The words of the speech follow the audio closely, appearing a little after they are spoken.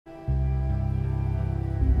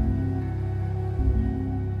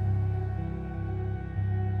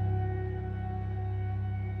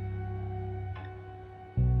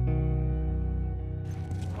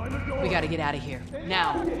gotta get out of here.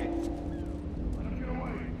 Now. You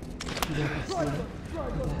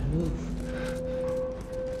gotta move.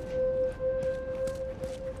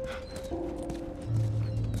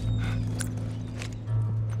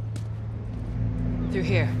 Through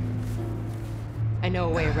here. I know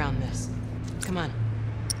a way around this. Come on.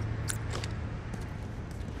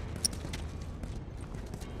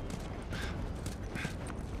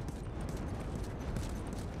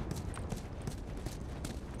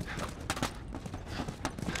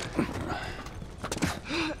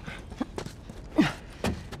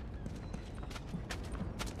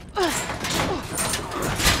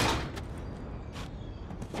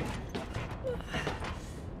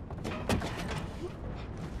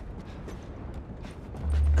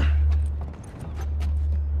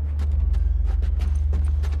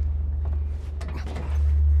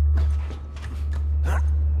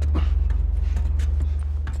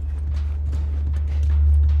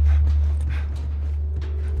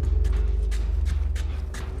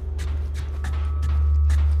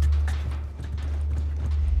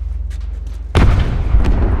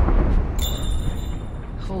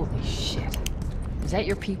 Holy shit. Is that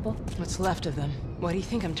your people? What's left of them? Why do you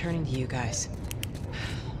think I'm turning to you guys?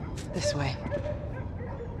 This way.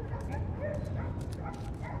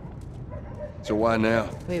 So why now?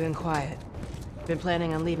 We've been quiet. Been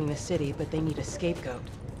planning on leaving the city, but they need a scapegoat.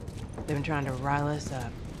 They've been trying to rile us up.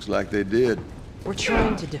 Looks like they did. We're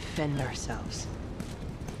trying to defend ourselves.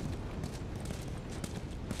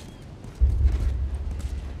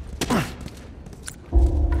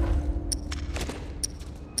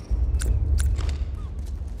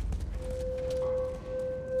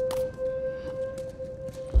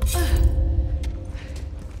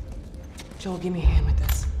 Joel, give me a hand with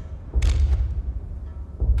this.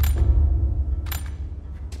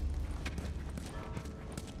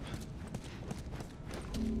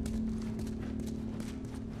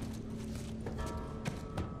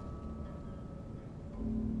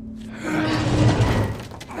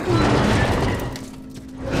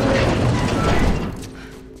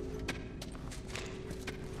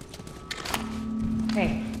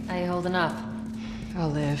 Hey, how you holding up? I'll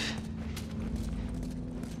live.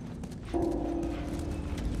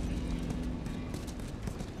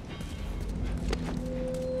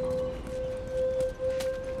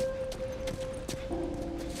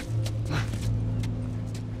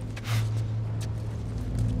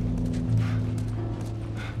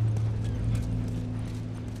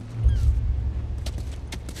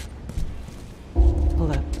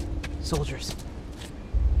 Hold up. Soldiers.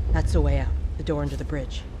 That's the way out. The door into the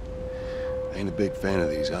bridge. Ain't a big fan of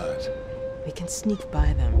these odds. We can sneak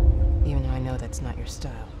by them, even though I know that's not your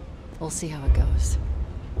style. We'll see how it goes.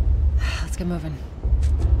 Let's get moving.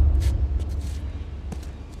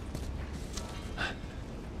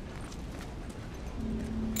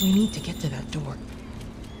 We need to get to that door.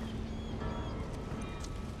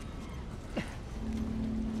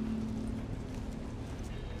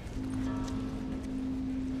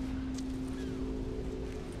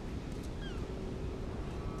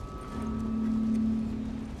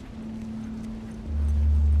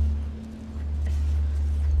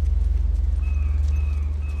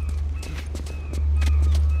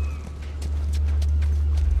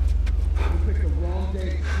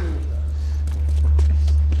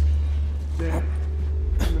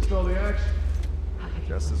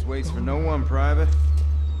 Justice waits for no one, Private.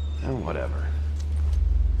 Oh, whatever.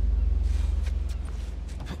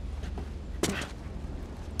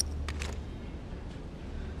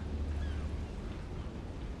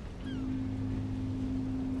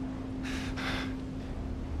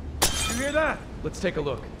 You hear that? Let's take a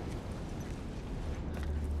look.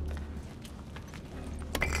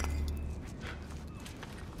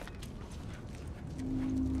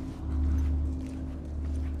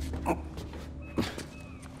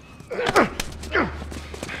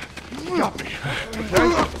 Got me.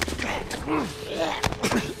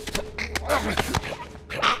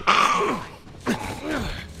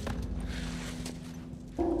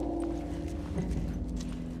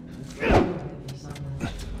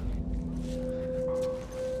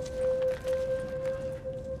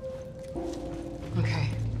 Okay,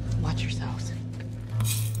 watch yourselves.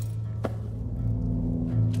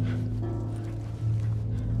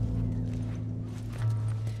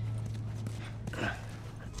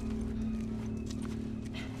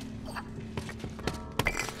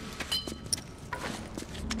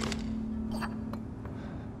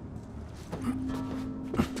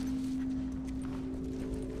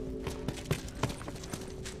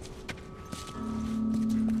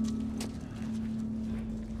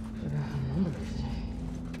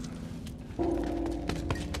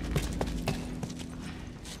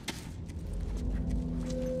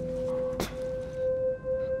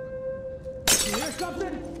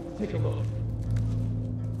 something? Take a look.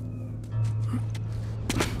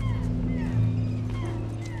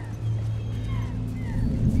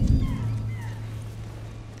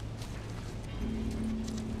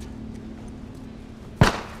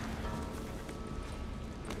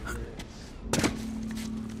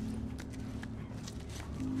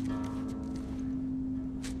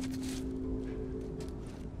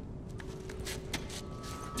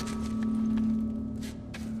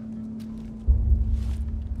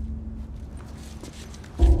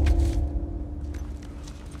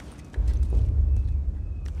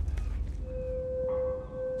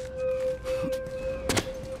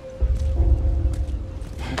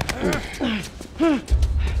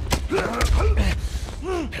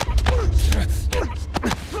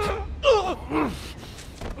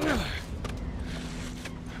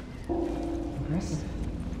 Impressive.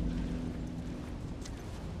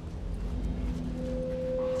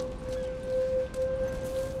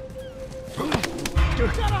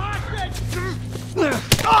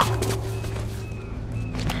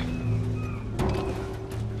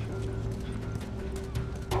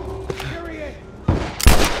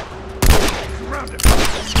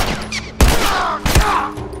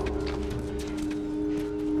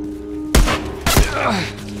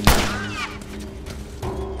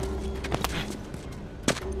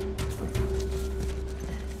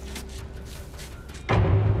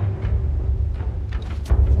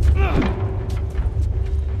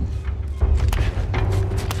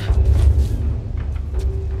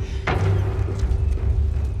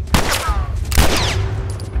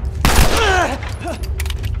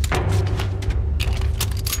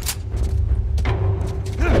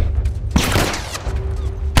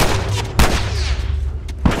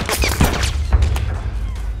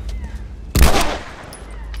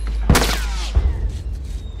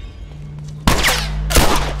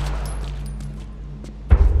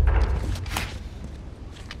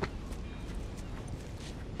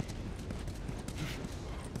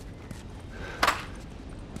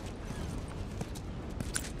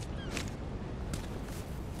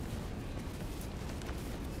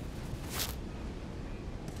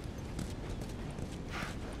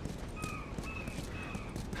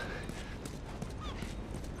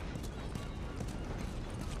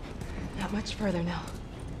 Not much further now.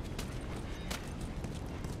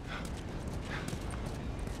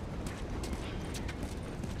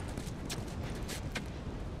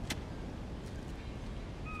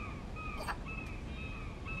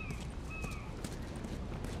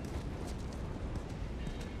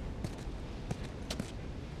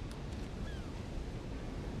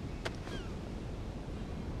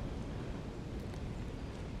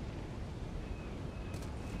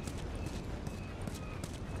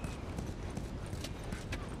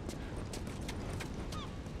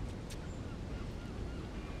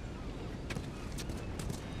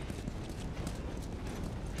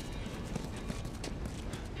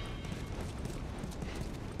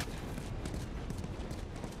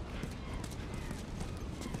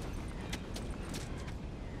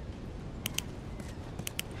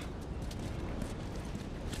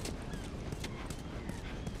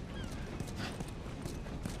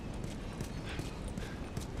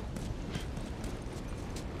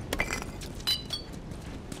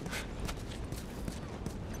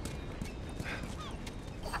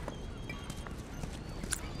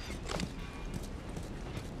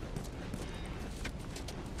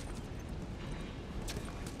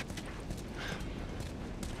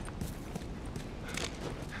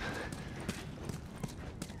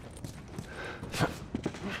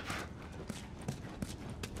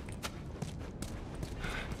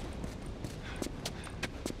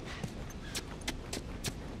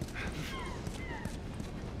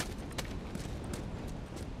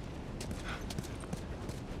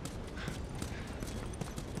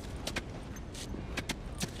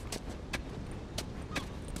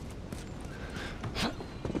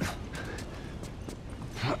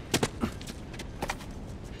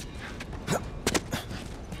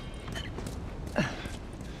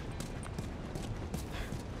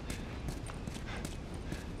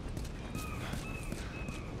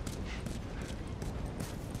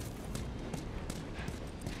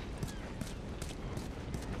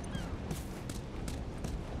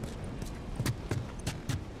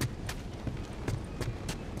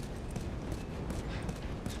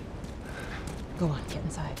 Go on, get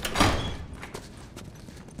inside.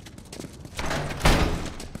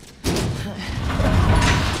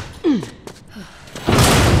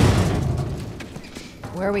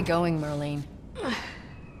 Where are we going, Marlene?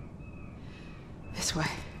 This way.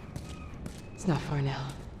 It's not far now.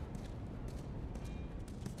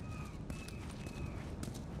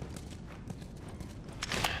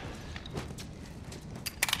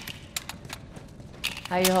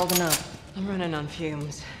 How you holding up? I'm running on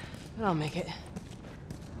fumes, but I'll make it.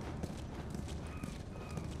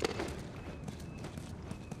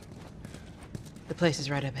 The place is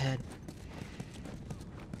right up ahead.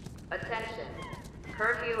 Attention.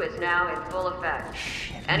 Curfew is now in full effect.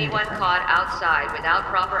 Anyone caught outside without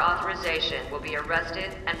proper authorization will be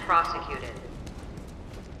arrested and prosecuted.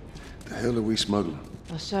 The hell are we smuggling?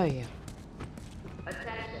 I'll show you.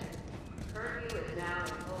 Attention. Curfew is now in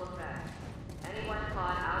full effect. Anyone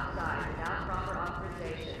caught outside without proper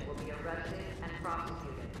authorization will be arrested and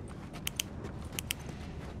prosecuted.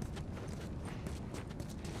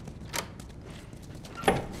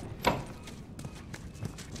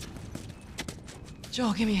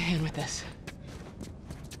 Joel, give me a hand with this.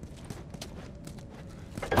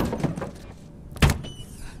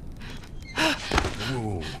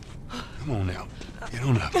 Whoa. Come on now. Get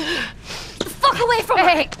on up. Fuck away from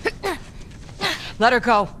me! Let her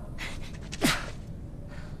go.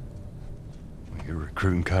 Well, you're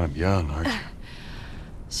recruiting kind of young, aren't you?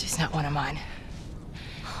 She's not one of mine.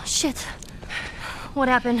 Oh, shit. What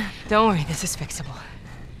happened? Don't worry, this is fixable.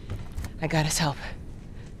 I got his help.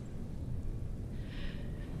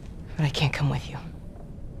 But I can't come with you.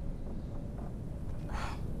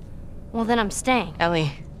 Well, then I'm staying.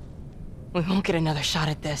 Ellie, we won't get another shot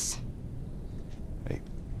at this. Hey,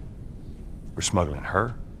 we're smuggling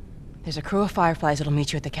her? There's a crew of Fireflies that'll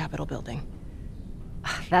meet you at the Capitol building.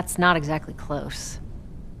 That's not exactly close.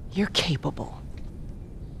 You're capable.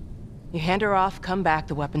 You hand her off, come back,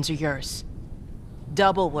 the weapons are yours.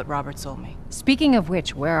 Double what Robert sold me. Speaking of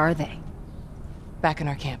which, where are they? Back in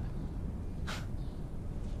our camp.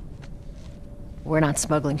 We're not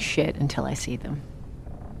smuggling shit until I see them.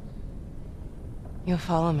 You'll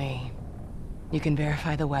follow me. You can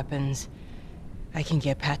verify the weapons. I can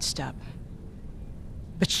get patched up.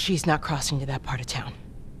 But she's not crossing to that part of town.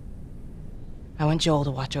 I want Joel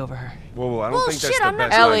to watch over her. Whoa, I don't think that's Bullshit, the I'm not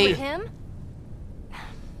best Ellie. going with him.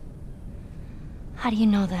 How do you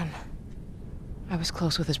know them? I was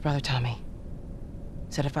close with his brother Tommy.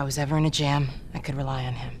 Said if I was ever in a jam, I could rely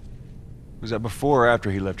on him. Was that before or after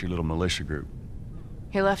he left your little militia group?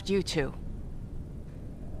 He left you too.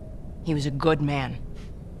 He was a good man.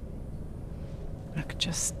 I could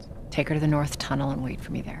just take her to the North Tunnel and wait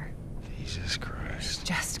for me there. Jesus Christ.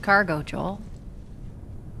 Just cargo, Joel.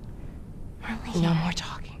 No more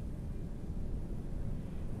talking.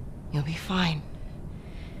 You'll be fine.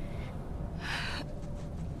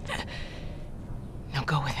 Now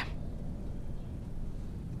go with him.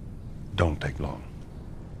 Don't take long.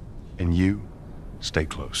 And you, stay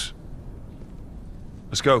close.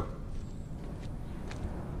 Let's go.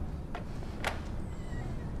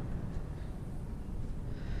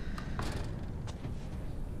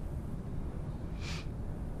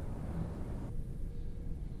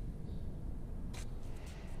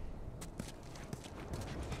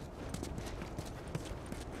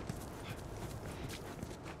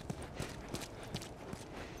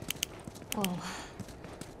 Well,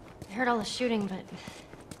 I heard all the shooting, but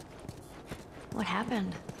what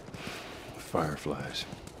happened? Fireflies.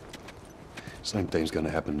 Same thing's gonna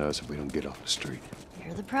happen to us if we don't get off the street.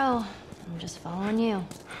 You're the pro. I'm just following you.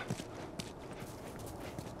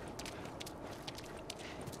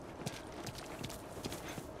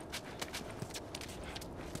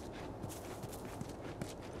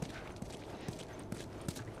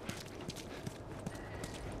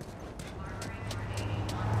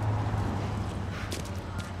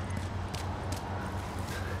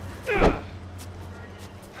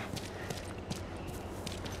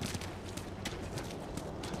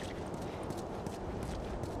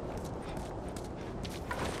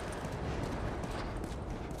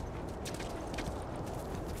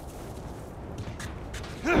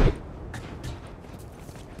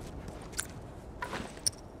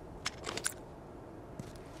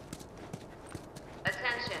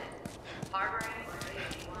 Attention. Harboring or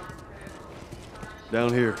making one criminal.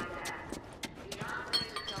 Down here. Do not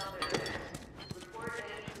place yourself at risk. Report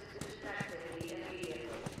any suspicious activity immediately.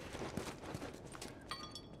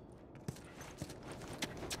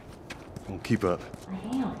 Don't keep up. I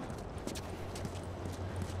am.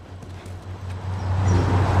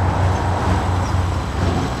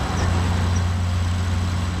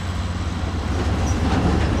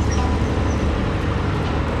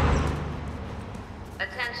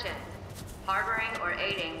 Attention. Harboring or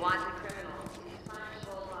aiding wanted criminals is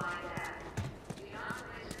punishable by death. Do not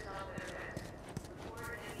place yourself at risk.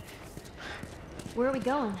 Report any suspicious. Where are we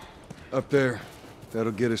going? Up there.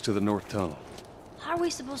 That'll get us to the North Tunnel. How are we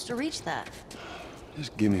supposed to reach that?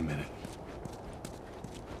 Just give me a minute.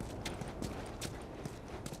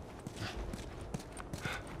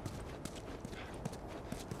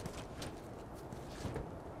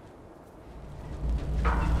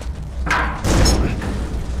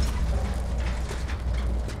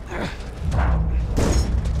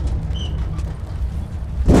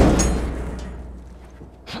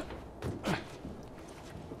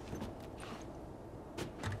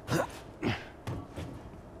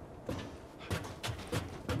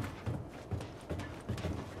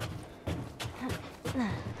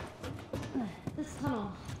 This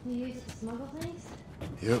tunnel, you use to smuggle things?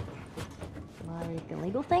 Yep, Like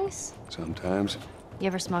illegal things? sometimes. You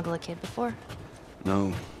ever smuggle a kid before?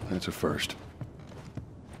 No, that's a first.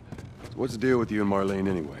 So what's the deal with you and Marlene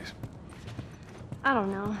anyways? I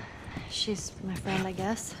don't know. She's my friend, I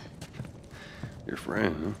guess. Your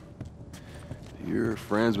friend, huh? You're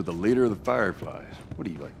friends with the leader of the Fireflies. What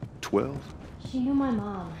are you, like, 12? She knew my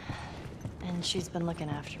mom. And she's been looking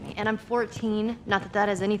after me. And I'm 14. Not that that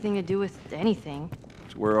has anything to do with anything.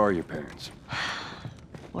 So where are your parents?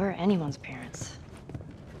 Where are anyone's parents?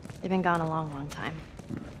 They've been gone a long, long time.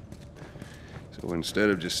 So instead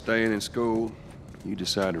of just staying in school, you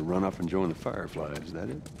decide to run off and join the Fireflies, is that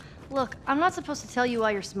it? Look, I'm not supposed to tell you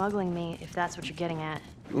why you're smuggling me, if that's what you're getting at.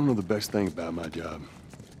 You wanna know the best thing about my job?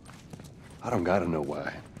 I don't gotta know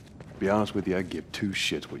why. To be honest with you, I give two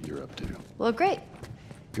shits what you're up to. Well, great.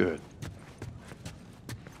 Good.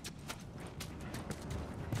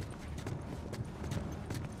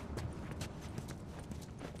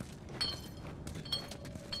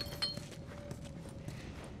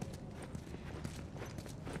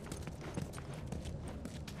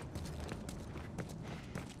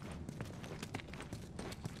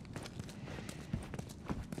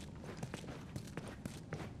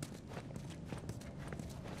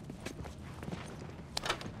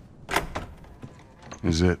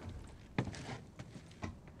 Is it?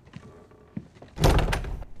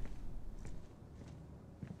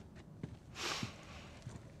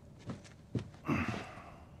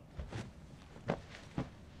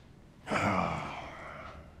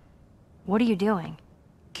 What are you doing?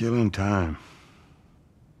 Killing time.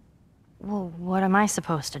 Well, what am I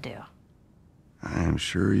supposed to do? I am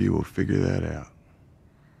sure you will figure that out.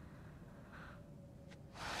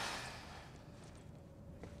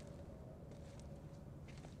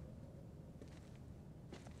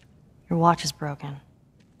 Your watch is broken.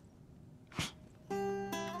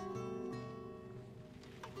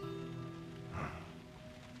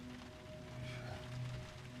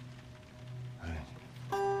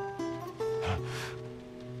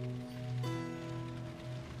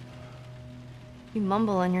 You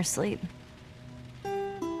mumble in your sleep.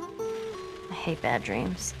 I hate bad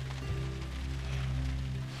dreams.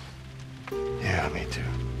 Yeah, me too.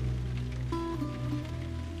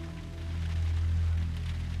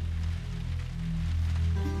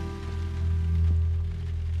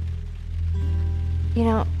 You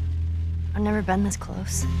know, I've never been this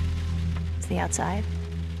close to the outside.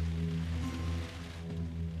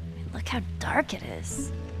 I mean, look how dark it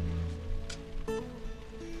is.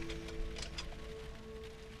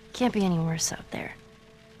 Can't be any worse out there.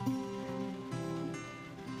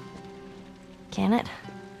 Can it?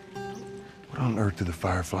 What on earth do the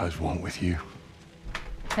Fireflies want with you?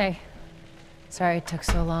 Hey. Sorry it took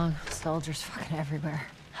so long. Soldiers fucking everywhere.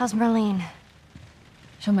 How's Marlene?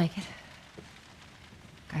 She'll make it.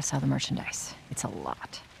 I saw the merchandise. It's a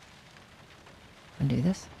lot. Wanna do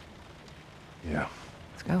this? Yeah.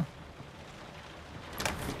 Let's go.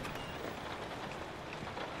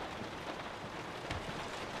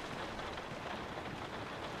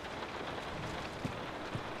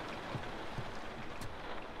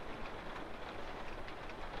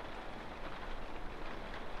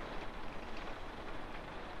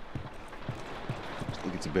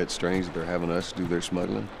 Think it's a bit strange that they're having us do their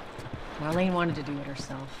smuggling? Marlene wanted to do it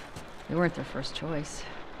herself. We weren't their first choice.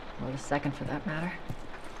 Or the second, for that matter.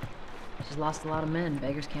 She's lost a lot of men.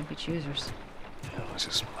 Beggars can't be choosers. Yeah, let's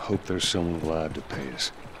just hope there's someone alive to pay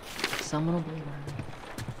us. Someone will believe her.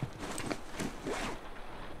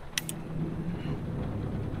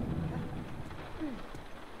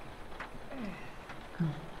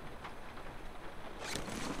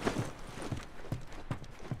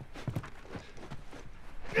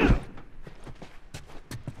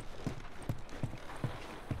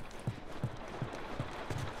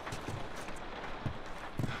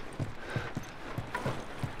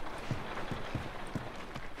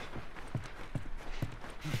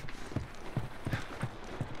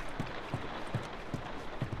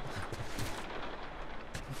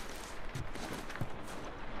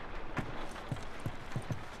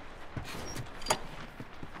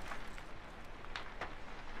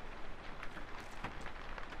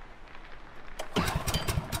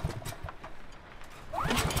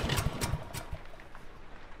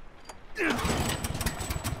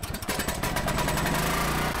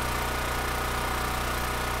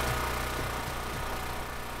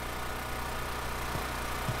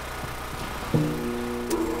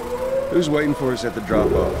 Who's waiting for us at the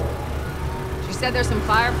drop-off? She said there's some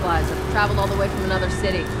fireflies that have traveled all the way from another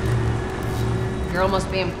city. Girl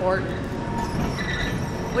must be important.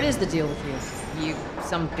 What is the deal with you? You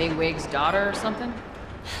some bigwig's daughter or something?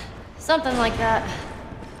 Something like that.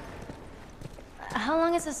 How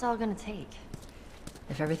long is this all gonna take?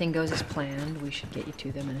 If everything goes as planned, we should get you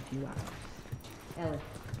to them in a few hours. Ellie,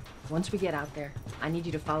 once we get out there, I need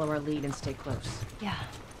you to follow our lead and stay close. Yeah,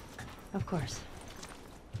 of course.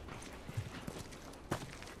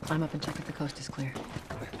 Climb up and check if the coast is clear.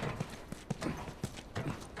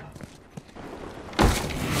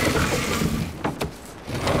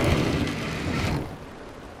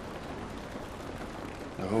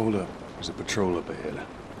 Now hold up. There's a patrol up ahead.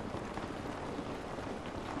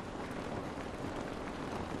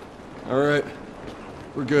 All right.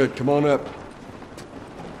 We're good. Come on up.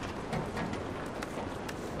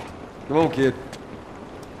 Come on, kid.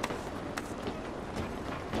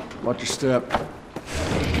 Watch your step.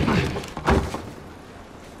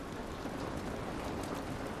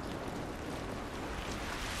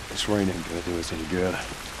 This rain ain't gonna do us any good.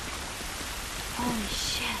 Holy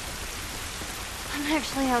shit. I'm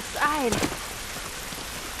actually outside.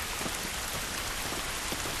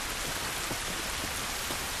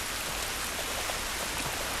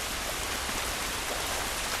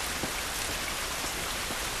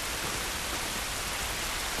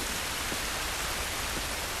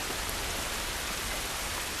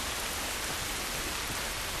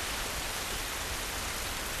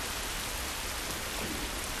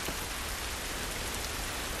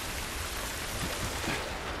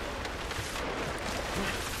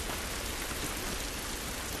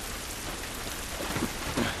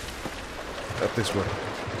 Up this way.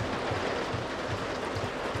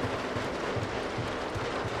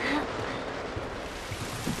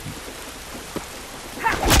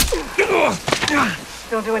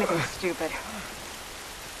 Don't do anything stupid.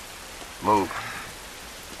 Move.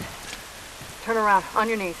 Turn around, on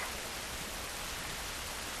your knees.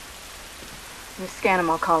 You scan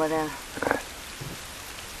him, I'll call it in.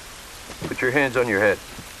 Put your hands on your head.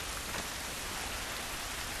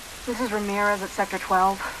 This is Ramirez at Sector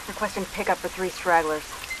 12, requesting pickup for 3 stragglers.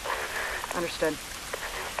 Understood.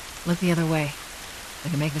 Look the other way. I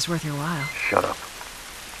can make this worth your while. Shut up.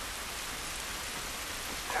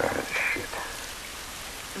 Tired of this shit.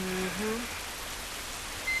 Mm-hmm.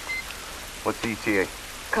 What's the ETA?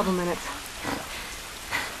 Couple minutes.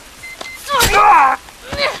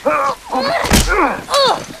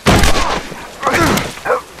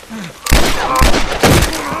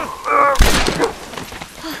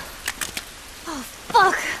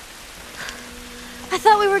 Fuck! I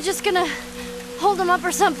thought we were just gonna hold him up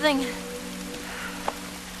or something.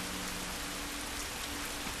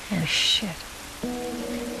 Oh, shit.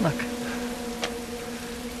 Look.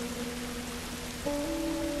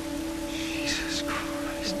 Jesus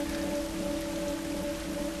Christ.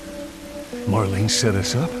 Marlene set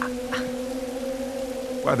us up?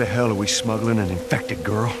 Why the hell are we smuggling an infected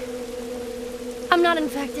girl? I'm not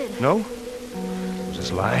infected. No?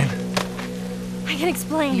 Just lying? I can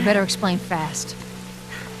explain. You better explain fast.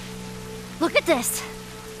 Look at this.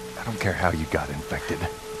 I don't care how you got infected.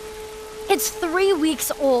 It's 3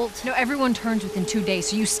 weeks old. No, everyone turns within 2 days,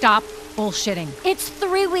 so you stop bullshitting. It's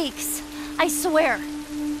 3 weeks. I swear.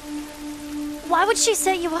 Why would she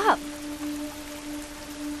set you up?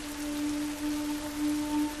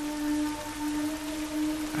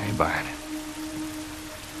 I ain't buying it.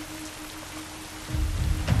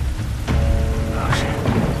 Oh, shit.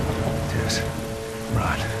 Tess,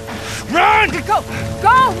 run. Run! Go!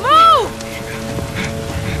 Go! Move!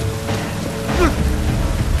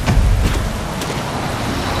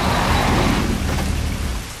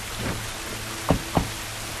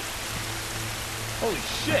 Holy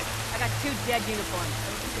shit! I got 2 dead uniforms.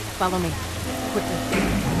 Follow me. Quickly.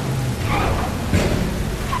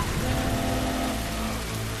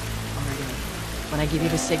 When I give you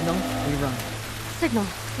the signal, we run. Signal.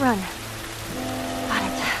 Run. Got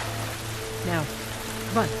it. Now,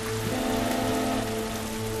 run.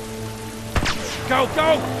 Go,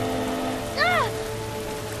 go! Ah!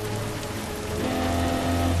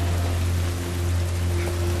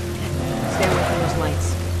 Stay away from those lights.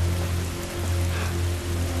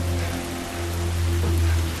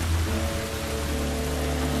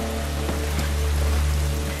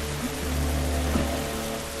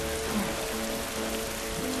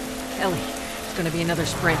 Ellie, it's gonna be another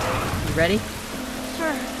sprint. You ready?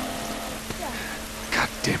 Sure. God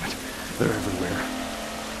damn it. They're everywhere.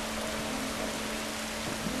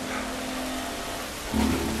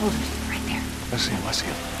 Hold right there. I see him, I see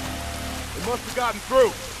him. They must have gotten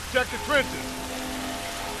through. Check the trenches.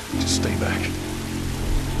 Just stay back. I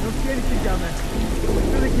don't see anything down there. You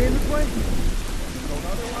really came this way? Don't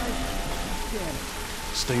otherwise? Damn.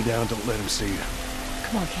 Stay down, don't let him see you.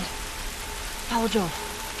 Come on, kid. Follow Joel.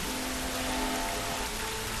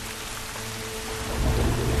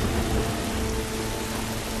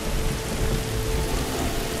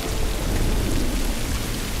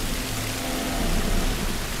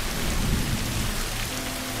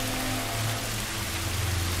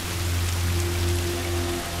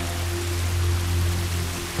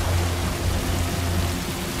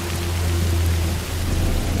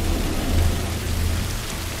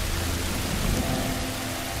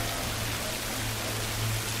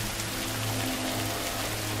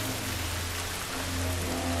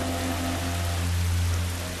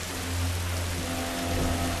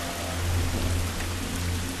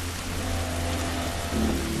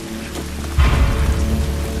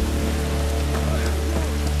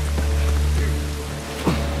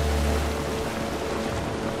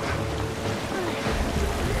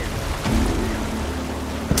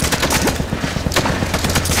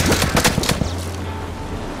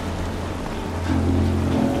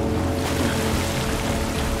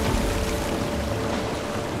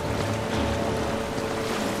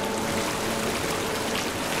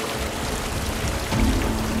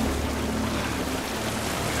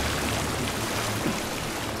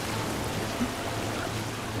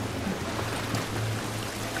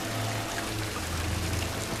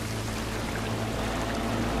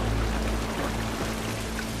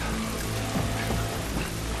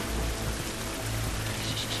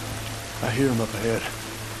 I hear him up ahead.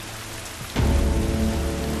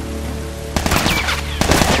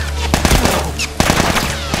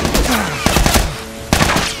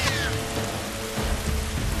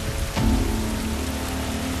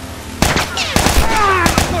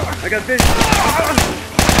 I got vision.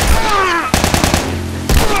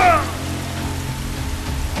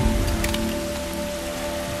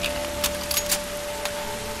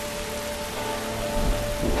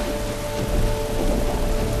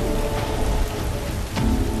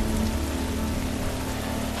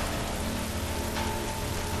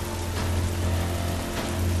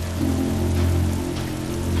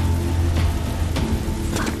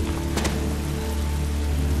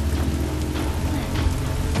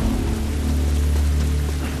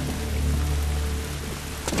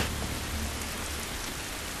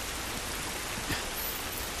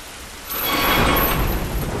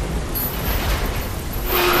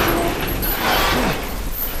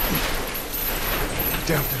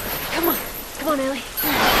 Down. Come on, Ellie.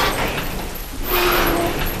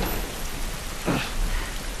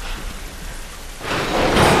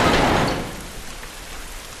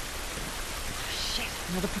 Shit,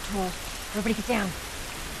 another patrol. Everybody get down.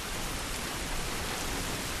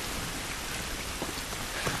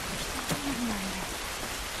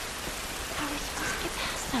 How are we supposed to get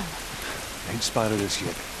past them? Ain't spotted us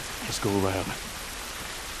yet. Let's go around.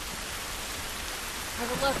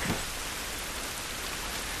 Have a look.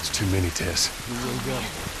 It's too many, Tess. Oh,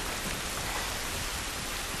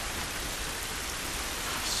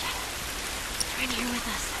 shit. They're in here with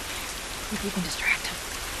us. See if you can distract them.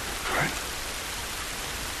 All right.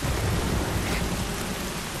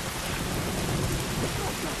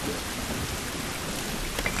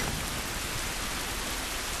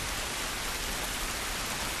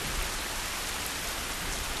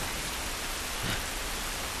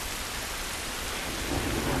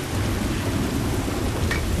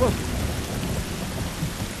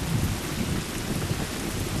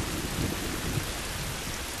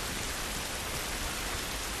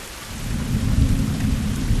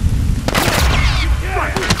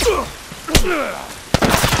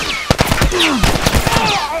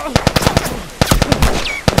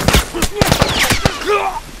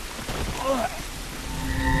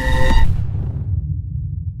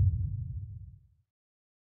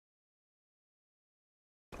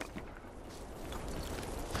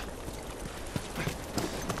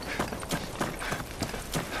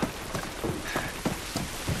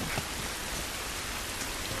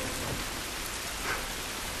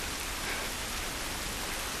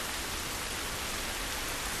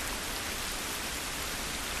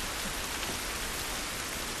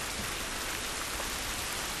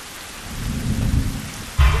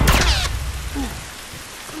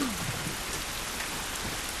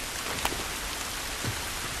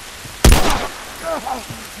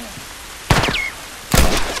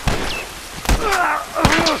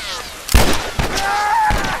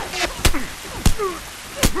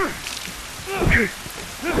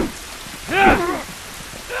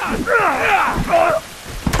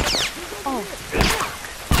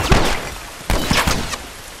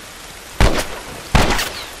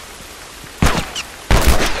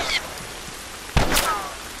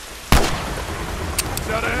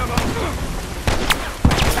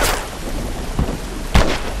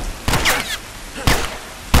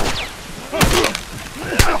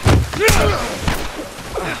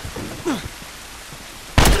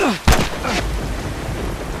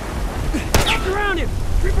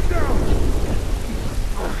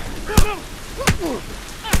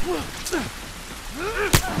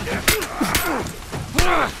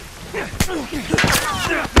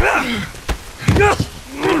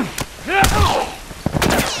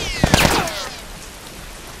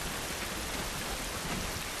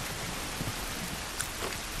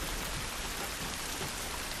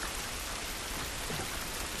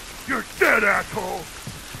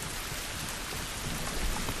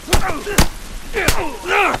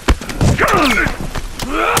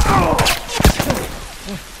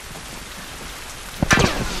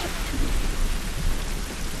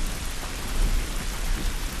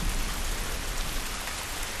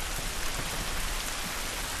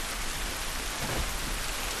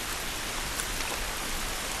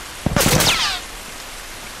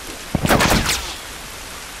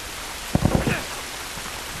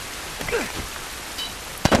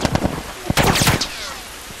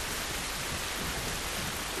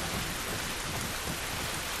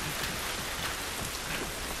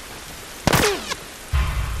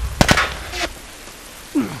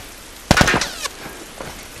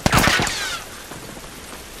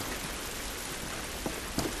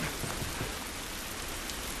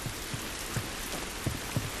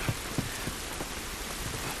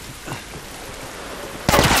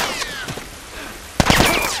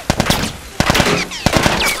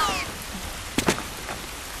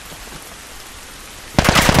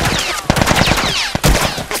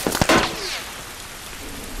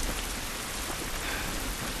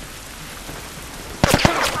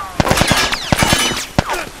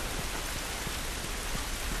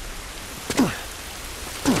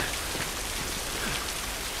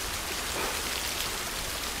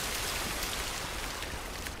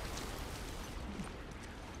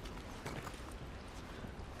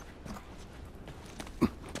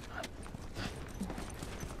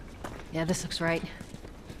 Yeah, this looks right.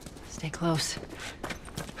 Stay close.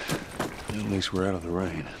 At least we're out of the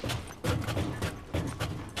rain.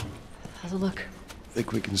 How's it look?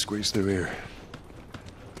 Think we can squeeze through here.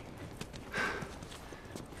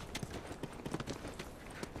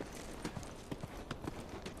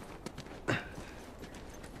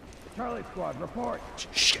 Charlie Squad, report.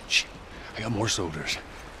 Shit. I got more soldiers.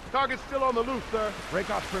 Target's still on the loose, sir.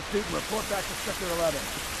 Break off pursuit and report back to Sector 11. I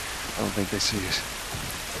don't think they see us.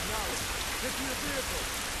 Acknowledge. Get to your vehicle.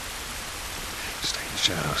 Stay in the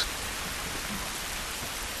shadows.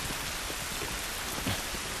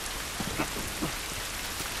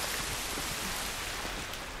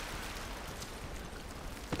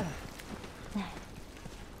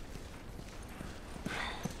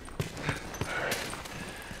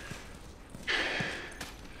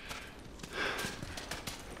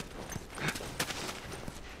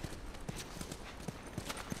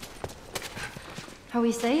 Are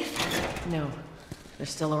we safe? No. They're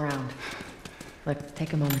still around. Look,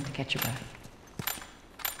 take a moment to catch your breath.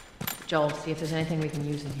 Joel, see if there's anything we can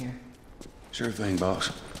use in here. Sure thing,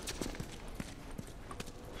 boss.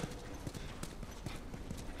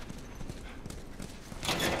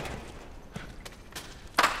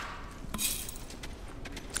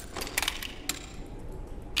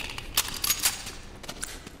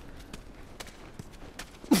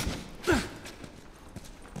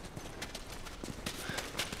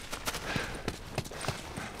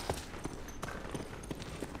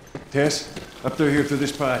 Tess, up through here through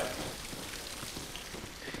this pipe.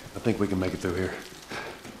 I think we can make it through here.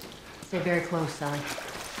 Stay very close, Sally.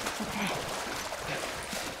 Okay.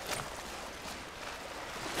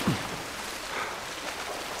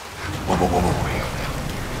 Whoa.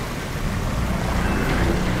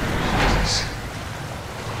 Jesus.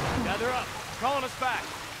 Gather up. Calling us back.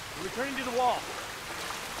 We're returning to the wall.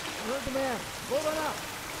 You heard the man. Pull it up.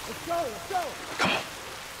 Let's go. Come on.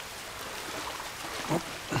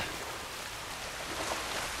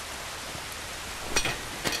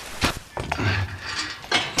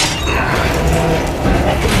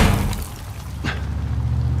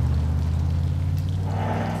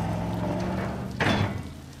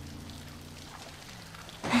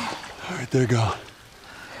 All right, they're gone.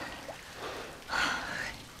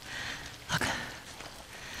 Look,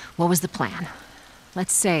 what was the plan?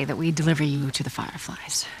 Let's say that we deliver you to the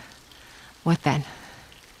Fireflies. What then?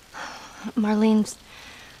 Marlene,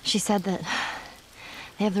 she said that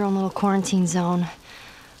they have their own little quarantine zone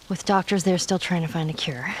with doctors there still trying to find a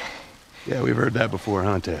cure. Yeah, we've heard that before,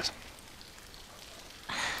 huh, Tess?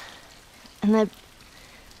 And that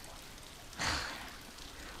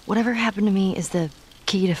whatever happened to me is the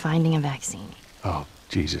key to finding a vaccine. Oh,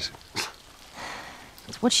 Jesus.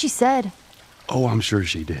 It's what she said. Oh, I'm sure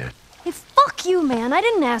she did. Hey, fuck you, man. I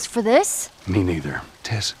didn't ask for this. Me neither.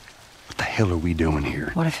 Tess, what the hell are we doing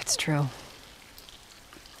here? What if it's true?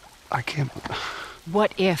 I can't...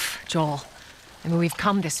 What if, Joel? I mean, we've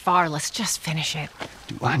come this far. Let's just finish it.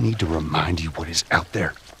 Do I need to remind you what is out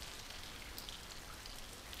there?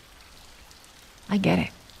 I get it.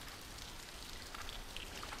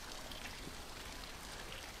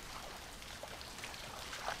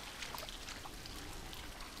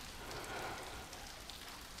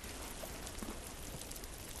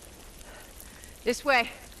 This way.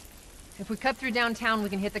 If we cut through downtown, we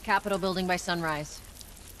can hit the Capitol building by sunrise.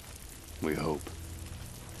 We hope.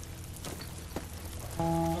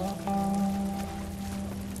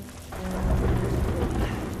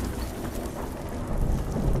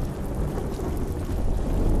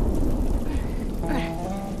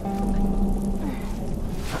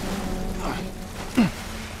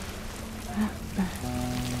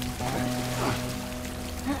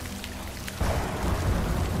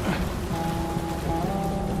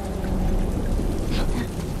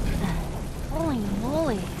 Holy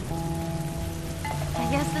moly. I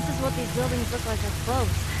guess this is what these buildings look like up close.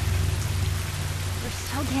 They're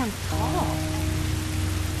so damn tall.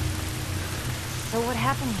 So what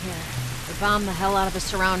happened here? They bombed the hell out of the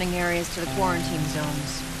surrounding areas to the quarantine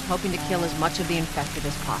zones, hoping to kill as much of the infected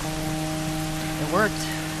as possible. It worked.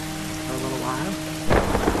 For a little while.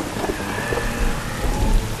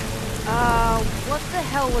 What the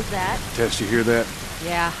hell was that? Tess, you hear that?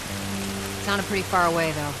 Yeah. Sounded pretty far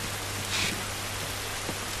away, though.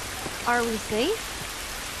 Are we safe?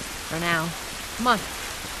 For now. Come on.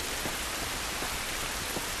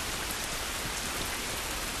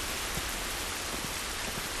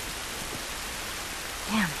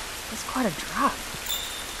 Damn, that's quite a drop.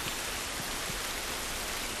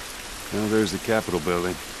 Well, there's the Capitol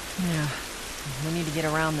building. Yeah. We need to get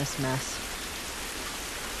around this mess.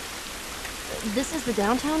 This is the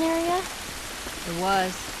downtown area? It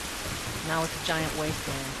was. Now it's a giant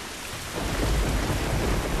wasteland.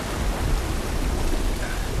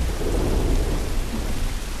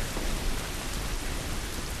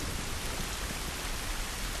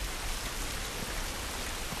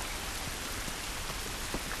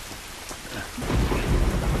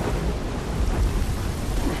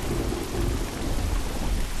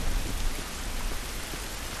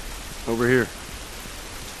 Over here.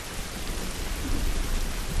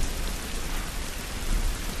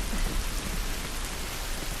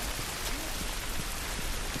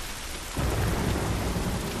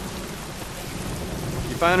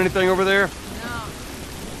 You find anything over there? No.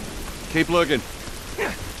 Keep looking.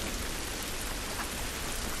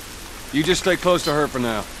 You just stay close to her for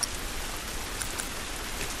now.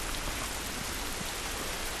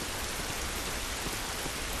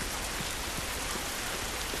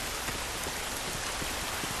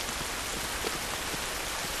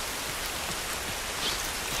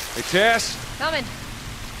 Hey, Tess? Coming.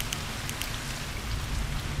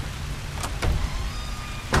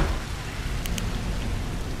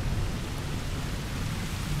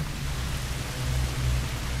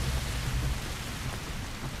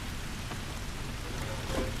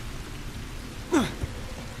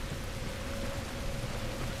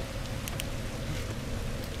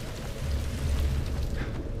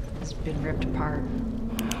 It's been ripped apart.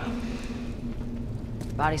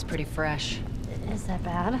 Body's pretty fresh. Is that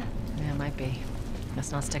bad? Yeah, it might be.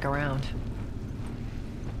 Let's not stick around.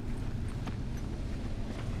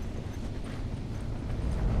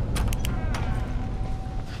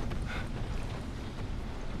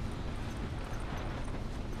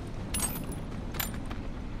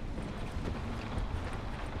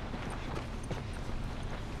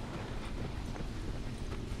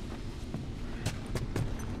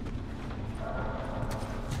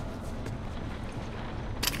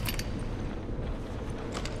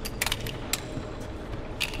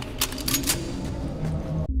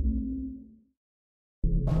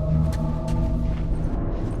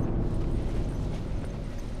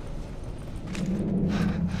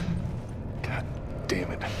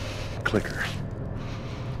 Damn it. Clicker.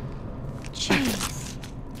 Jeez.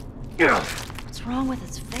 What's wrong with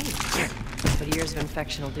its face? But years of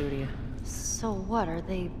infection will do to you. So what, are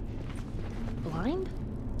they blind?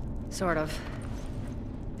 Sort of.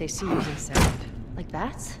 They see using sound. Like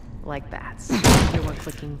bats? Like bats. If you're one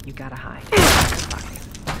clicking, you gotta hide. Good luck.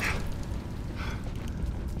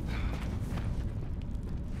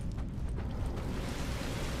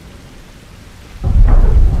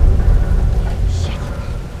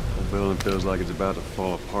 The building feels like it's about to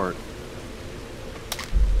fall apart.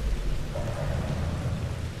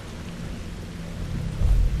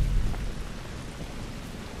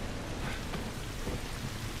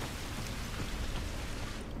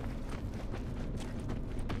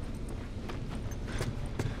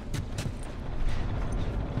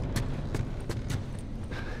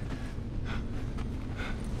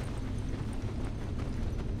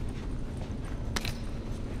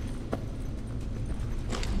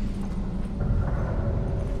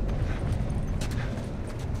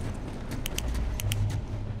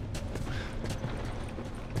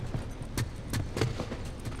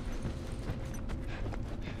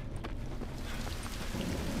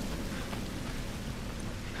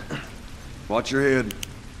 Watch your head.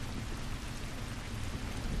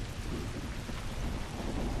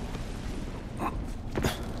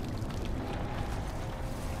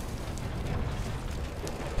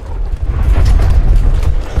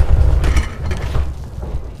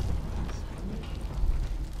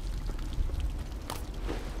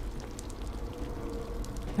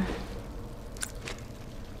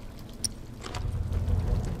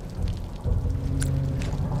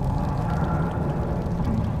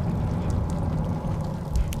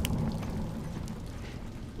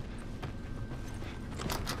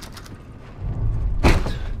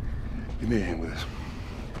 Give me a hand with this.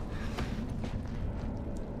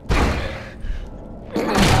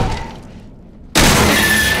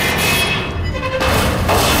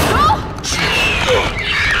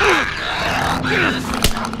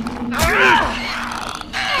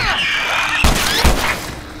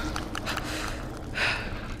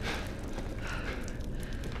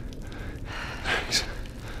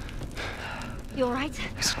 You all right?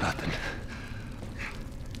 It's nothing.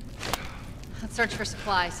 Let's search for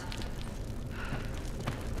supplies.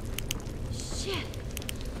 Shit.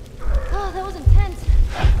 Oh, that was intense.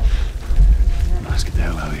 Let's get the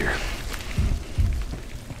hell out of here.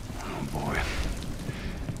 Oh, boy.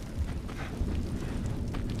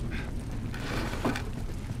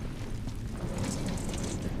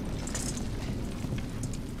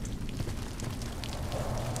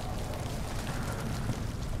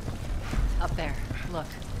 Up there. Look.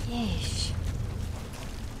 Yeesh.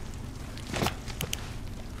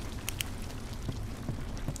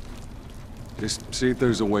 Just see if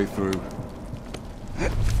there's a way through.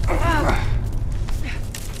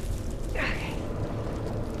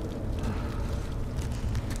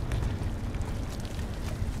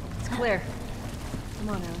 It's clear. Come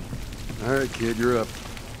on, Ellie. All right, kid, you're up.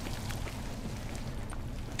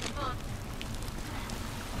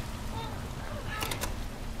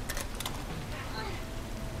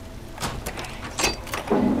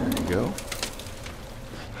 There you go.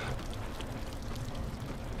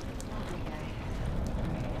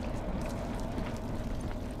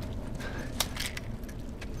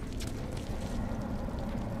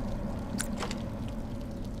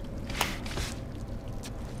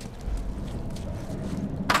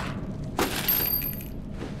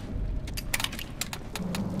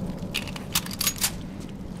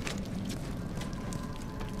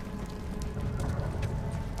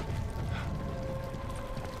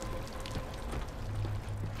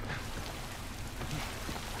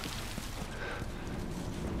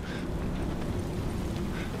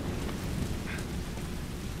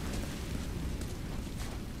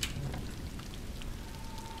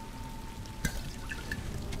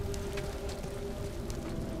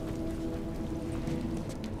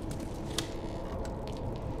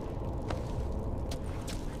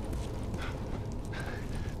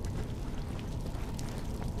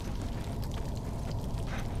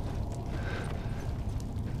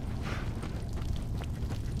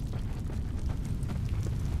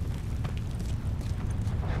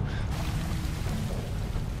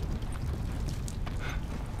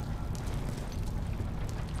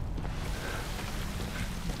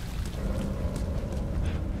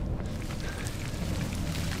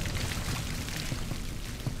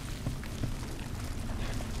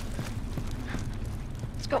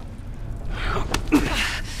 Go.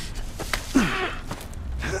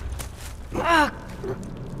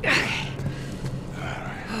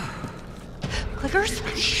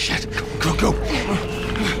 Clickers? Shit. Go, go, go.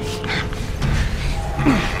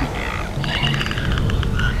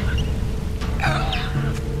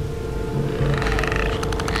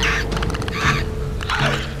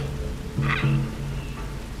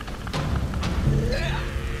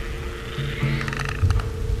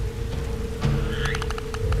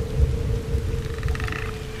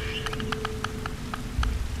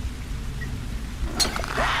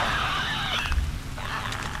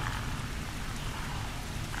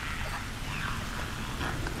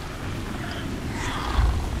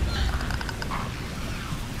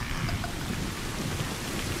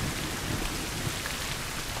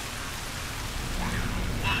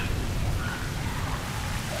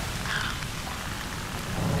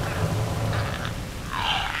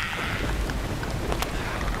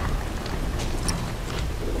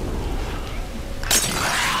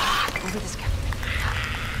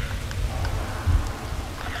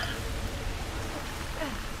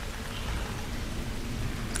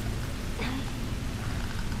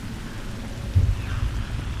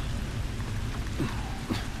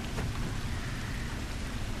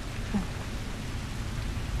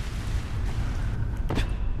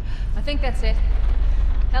 I think that's it.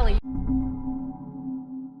 Ellie.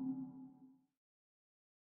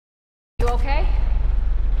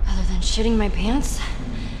 and shitting my pants.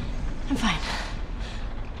 I'm fine.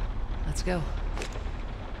 Let's go.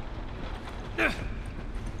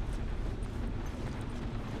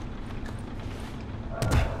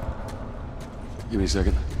 Give me a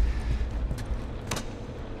second.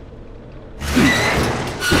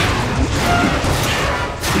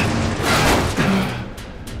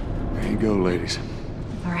 There you go, ladies.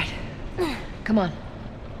 All right. Come on.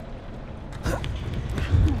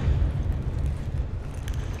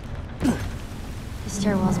 The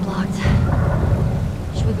stairwell's blocked.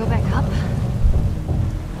 Should we go back up?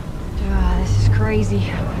 This is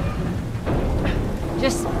crazy.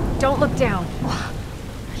 Just don't look down. Are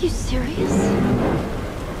you serious?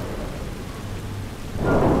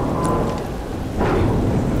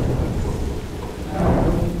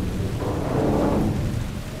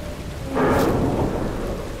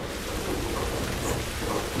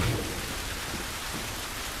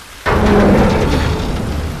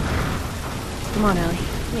 Come on, Ellie.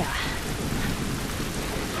 Yeah.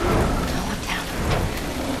 Don't look down.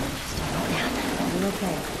 Just don't look down. You're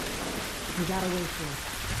okay. We gotta wait for it.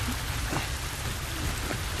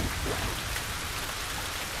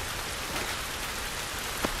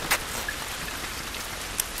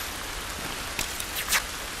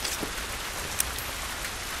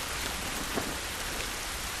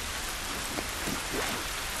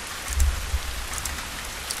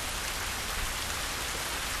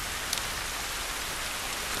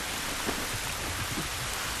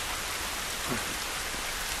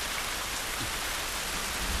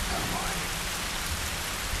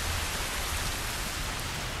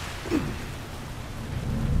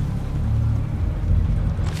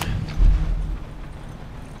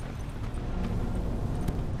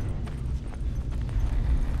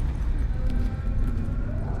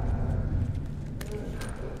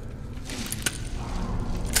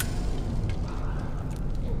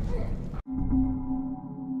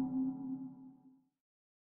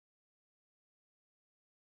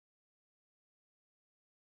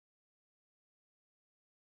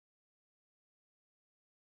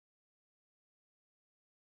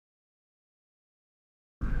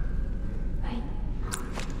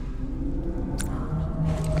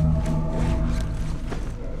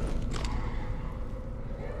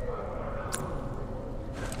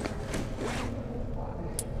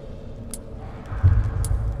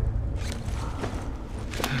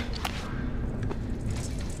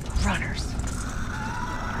 Runners.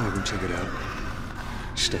 I'll go check it out.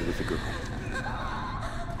 Stay with the girl.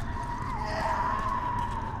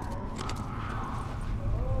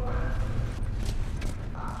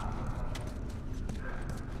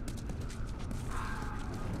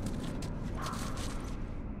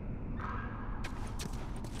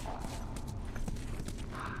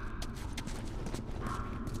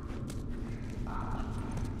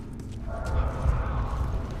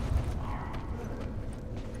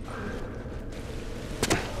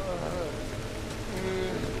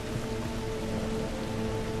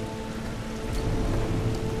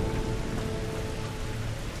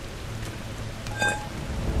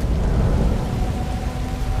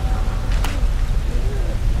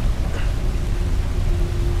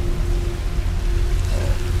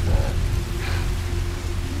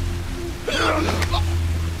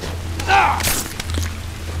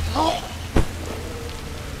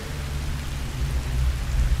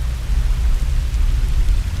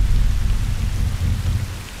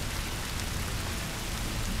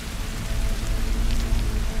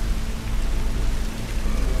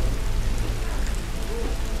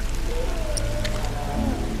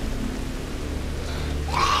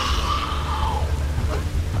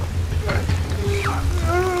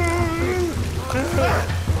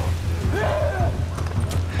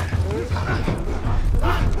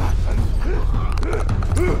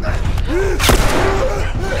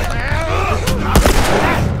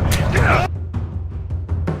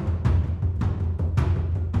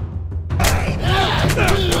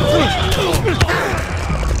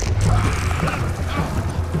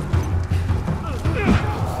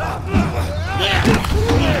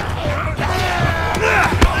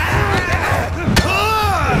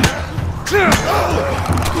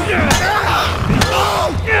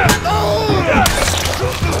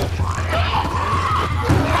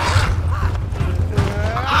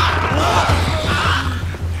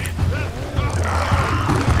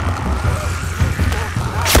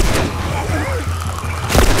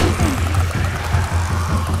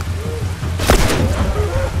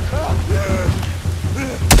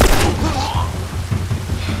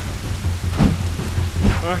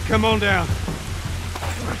 All right, come on down.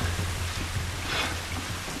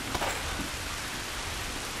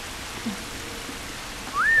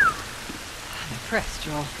 Chris,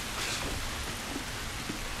 Joel.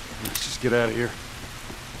 Let's just get out of here.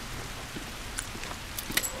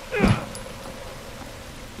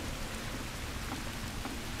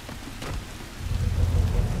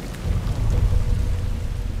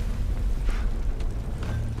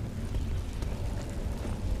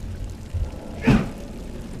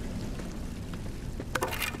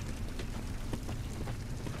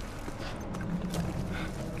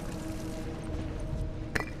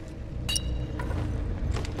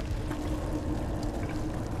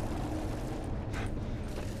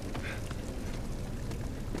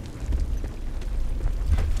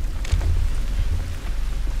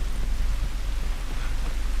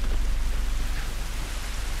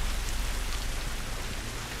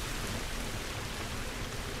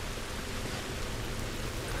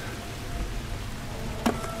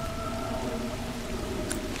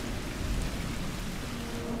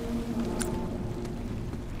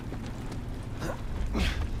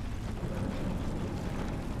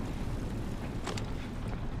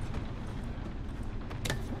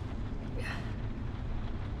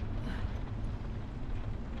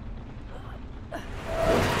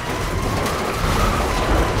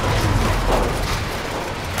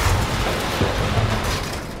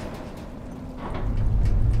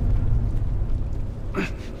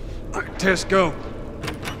 Tess, go. All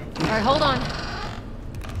right, hold on.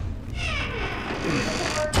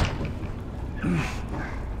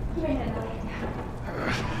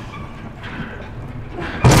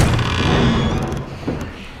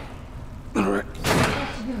 All right.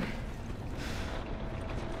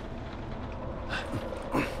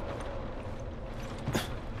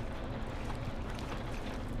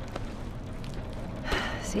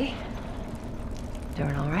 See?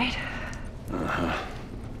 Doing all right? Uh-huh.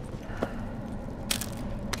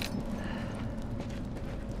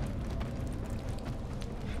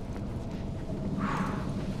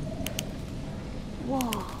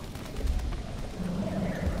 Whoa.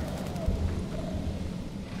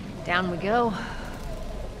 Down we go.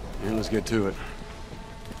 Yeah, let's get to it.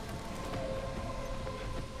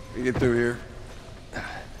 You get through here.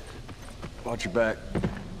 Watch your back.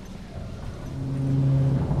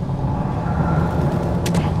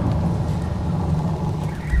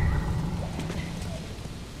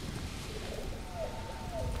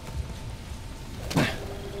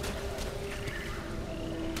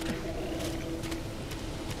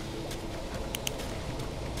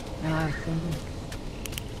 No, I was thinking,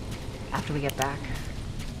 after we get back,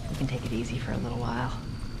 we can take it easy for a little while.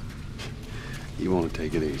 You want to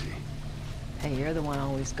take it easy. Hey, you're the one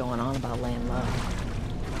always going on about laying low.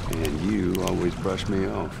 And you always brush me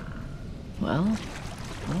off. Well,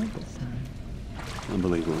 this time. I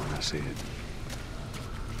believe it when I see it.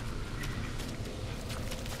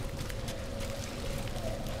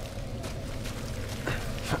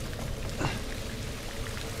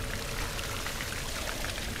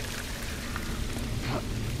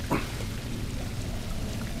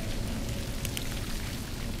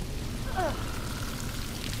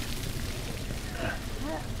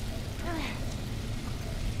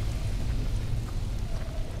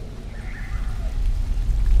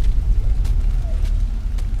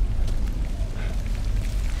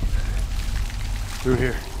 Through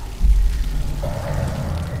here.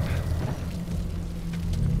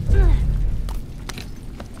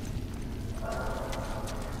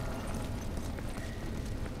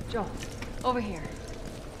 Joel, over here.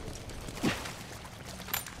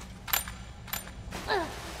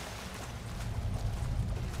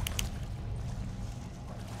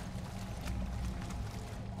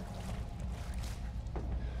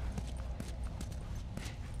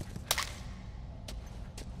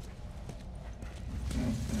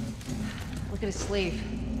 Look at his sleeve.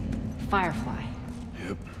 Firefly.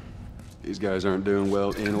 Yep. These guys aren't doing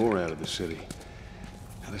well in or out of the city.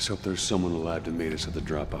 Let's hope there's someone alive to meet us at the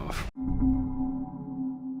drop-off.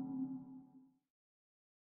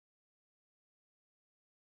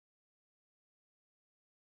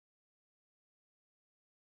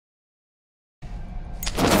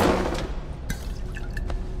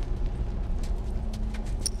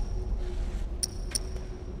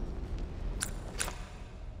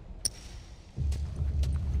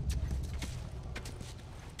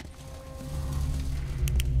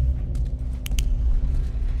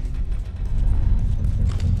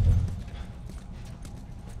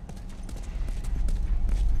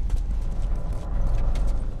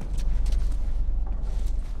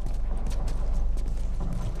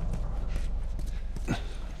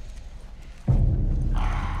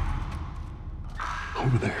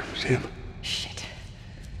 Over there, see him? Shit.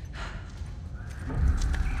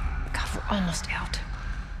 God, we're almost out.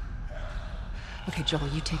 Okay, Joel,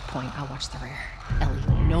 you take point. I'll watch the rear.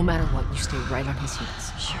 Ellie, no matter what, you stay right on his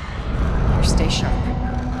heels. Sure. Here, stay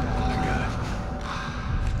sharp.